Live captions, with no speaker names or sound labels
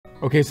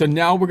Okay, so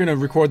now we're going to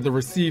record the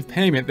received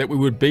payment that we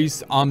would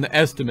base on the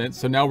estimate.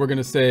 So now we're going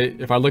to say,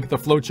 if I look at the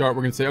flow chart,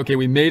 we're going to say, okay,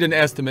 we made an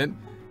estimate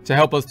to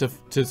help us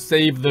to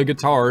save the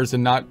guitars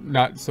and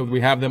not so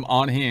we have them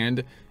on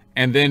hand.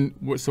 And then,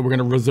 so we're going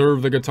to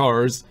reserve the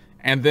guitars,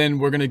 and then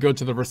we're going to go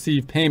to the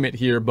received payment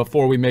here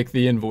before we make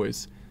the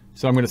invoice.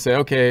 So I'm going to say,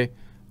 okay,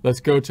 let's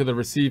go to the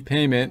received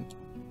payment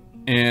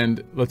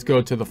and let's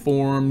go to the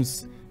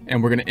forms,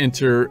 and we're going to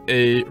enter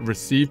a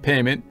received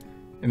payment.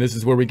 And this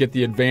is where we get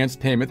the advance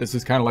payment. This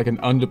is kind of like an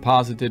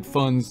undeposited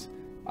funds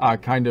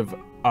kind of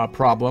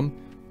problem.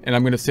 And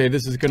I'm going to say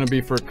this is going to be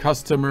for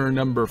customer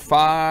number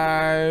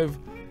 5.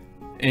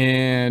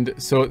 And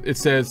so it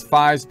says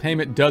 5's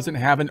payment doesn't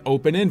have an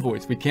open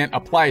invoice. We can't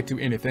apply it to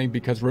anything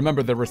because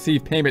remember, the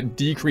received payment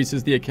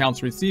decreases the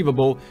accounts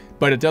receivable,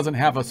 but it doesn't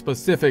have a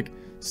specific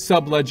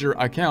subledger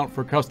account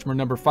for customer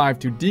number 5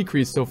 to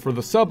decrease. So for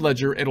the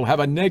subledger, it'll have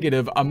a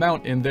negative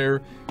amount in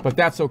there, but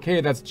that's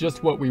okay. That's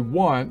just what we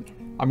want.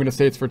 I'm going to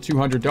say it's for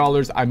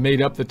 $200. I made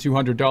up the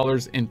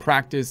 $200 in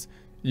practice.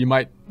 You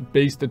might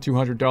base the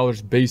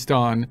 $200 based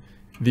on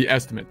the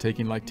estimate,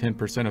 taking like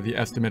 10% of the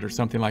estimate or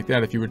something like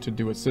that. If you were to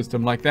do a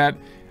system like that,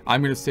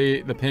 I'm going to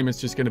say the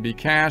payment's just going to be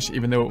cash.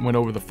 Even though it went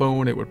over the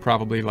phone, it would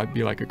probably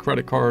be like a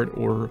credit card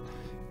or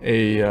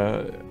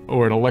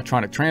or an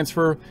electronic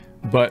transfer.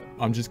 But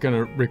I'm just going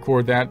to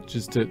record that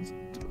just to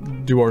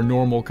do our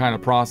normal kind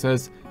of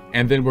process.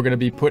 And then we're going to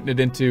be putting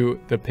it into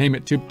the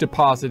payment to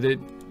deposit it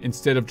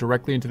instead of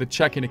directly into the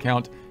checking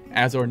account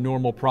as our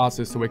normal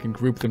process, so we can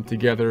group them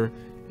together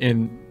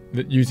in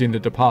using the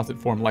deposit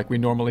form like we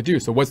normally do.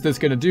 So what's this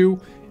going to do?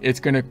 It's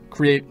going to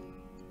create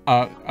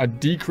a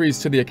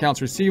decrease to the accounts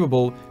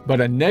receivable,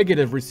 but a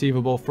negative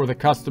receivable for the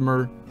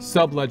customer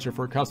subledger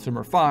for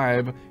customer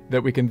 5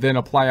 that we can then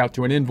apply out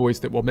to an invoice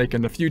that we'll make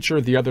in the future.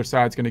 The other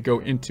side's going to go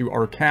into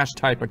our cash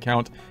type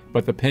account,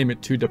 but the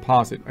payment to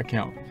deposit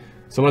account.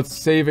 So let's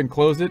save and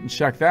close it and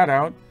check that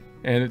out.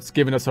 And it's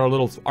giving us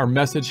our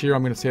message here.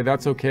 I'm going to say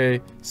that's okay.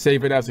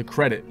 Save it as a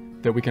credit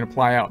that we can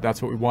apply out.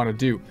 That's what we want to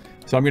do.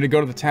 So I'm going to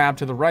go to the tab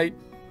to the right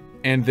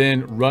and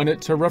then run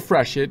it to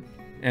refresh it.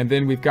 And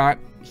then we've got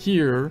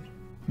here,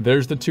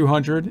 there's the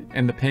 200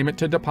 and the payment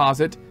to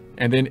deposit.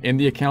 And then in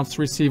the accounts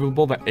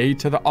receivable, the A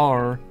to the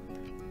R,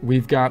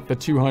 we've got the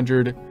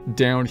 200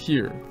 down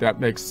here.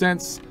 That makes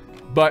sense.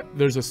 But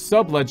there's a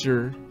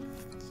subledger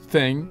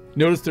thing.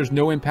 Notice there's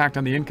no impact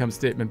on the income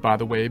statement, by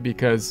the way,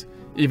 because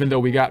even though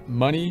we got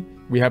money,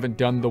 we haven't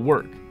done the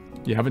work.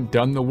 You haven't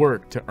done the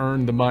work to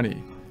earn the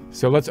money.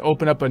 So let's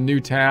open up a new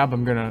tab.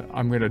 I'm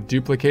gonna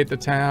duplicate the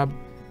tab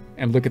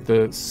and look at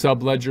the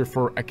subledger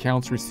for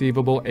accounts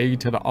receivable, A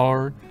to the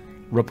R.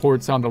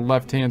 Reports on the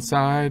left-hand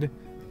side.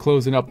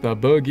 Closing up the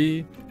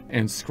boogie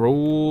and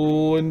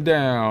scrolling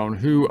down.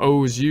 Who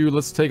owes you?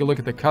 Let's take a look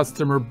at the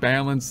customer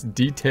balance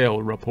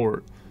detail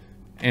report.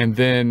 And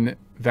then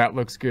that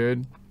looks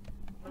good.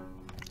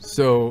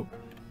 So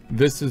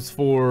this is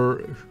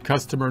for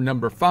customer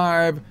number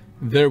 5.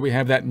 There we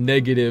have that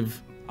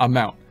negative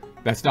amount.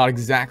 That's not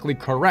exactly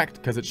correct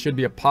because it should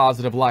be a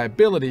positive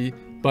liability,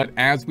 but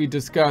as we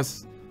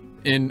discussed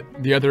in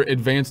the other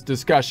advanced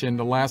discussion,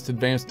 the last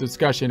advanced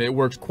discussion, it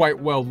works quite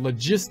well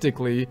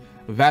logistically.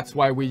 That's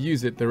why we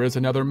use it. There is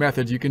another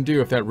method you can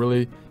do if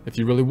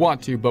you really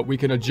want to, but we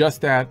can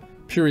adjust that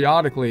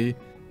periodically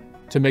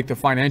to make the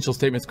financial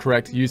statements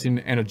correct using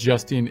an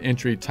adjusting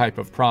entry type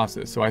of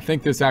process. So I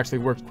think this actually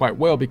works quite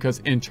well because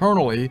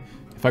internally,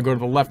 if I go to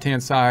the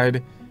left-hand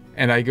side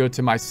and I go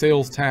to my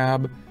sales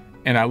tab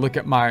and I look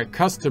at my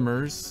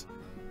customers,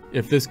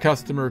 if this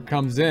customer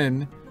comes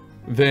in,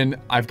 then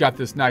I've got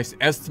this nice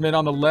estimate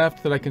on the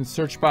left that I can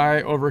search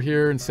by over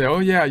here and say, oh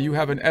yeah, you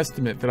have an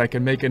estimate that I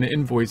can make an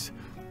invoice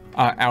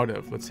out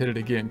of. Let's hit it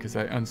again because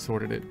I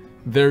unsorted it.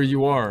 There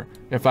you are.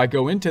 If I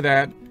go into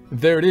that,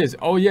 there it is.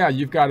 Oh yeah,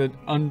 you've got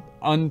an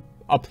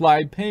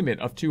unapplied payment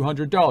of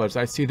 $200.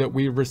 I see that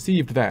we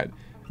received that.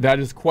 That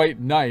is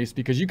quite nice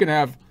because you can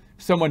have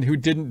someone who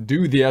didn't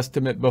do the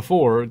estimate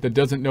before, that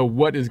doesn't know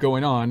what is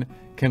going on,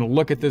 can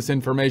look at this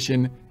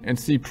information and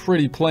see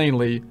pretty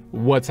plainly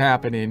what's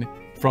happening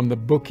from the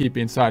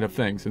bookkeeping side of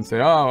things and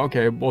say, oh,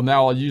 okay, well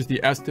now I'll use the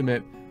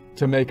estimate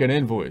to make an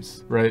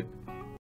invoice, right?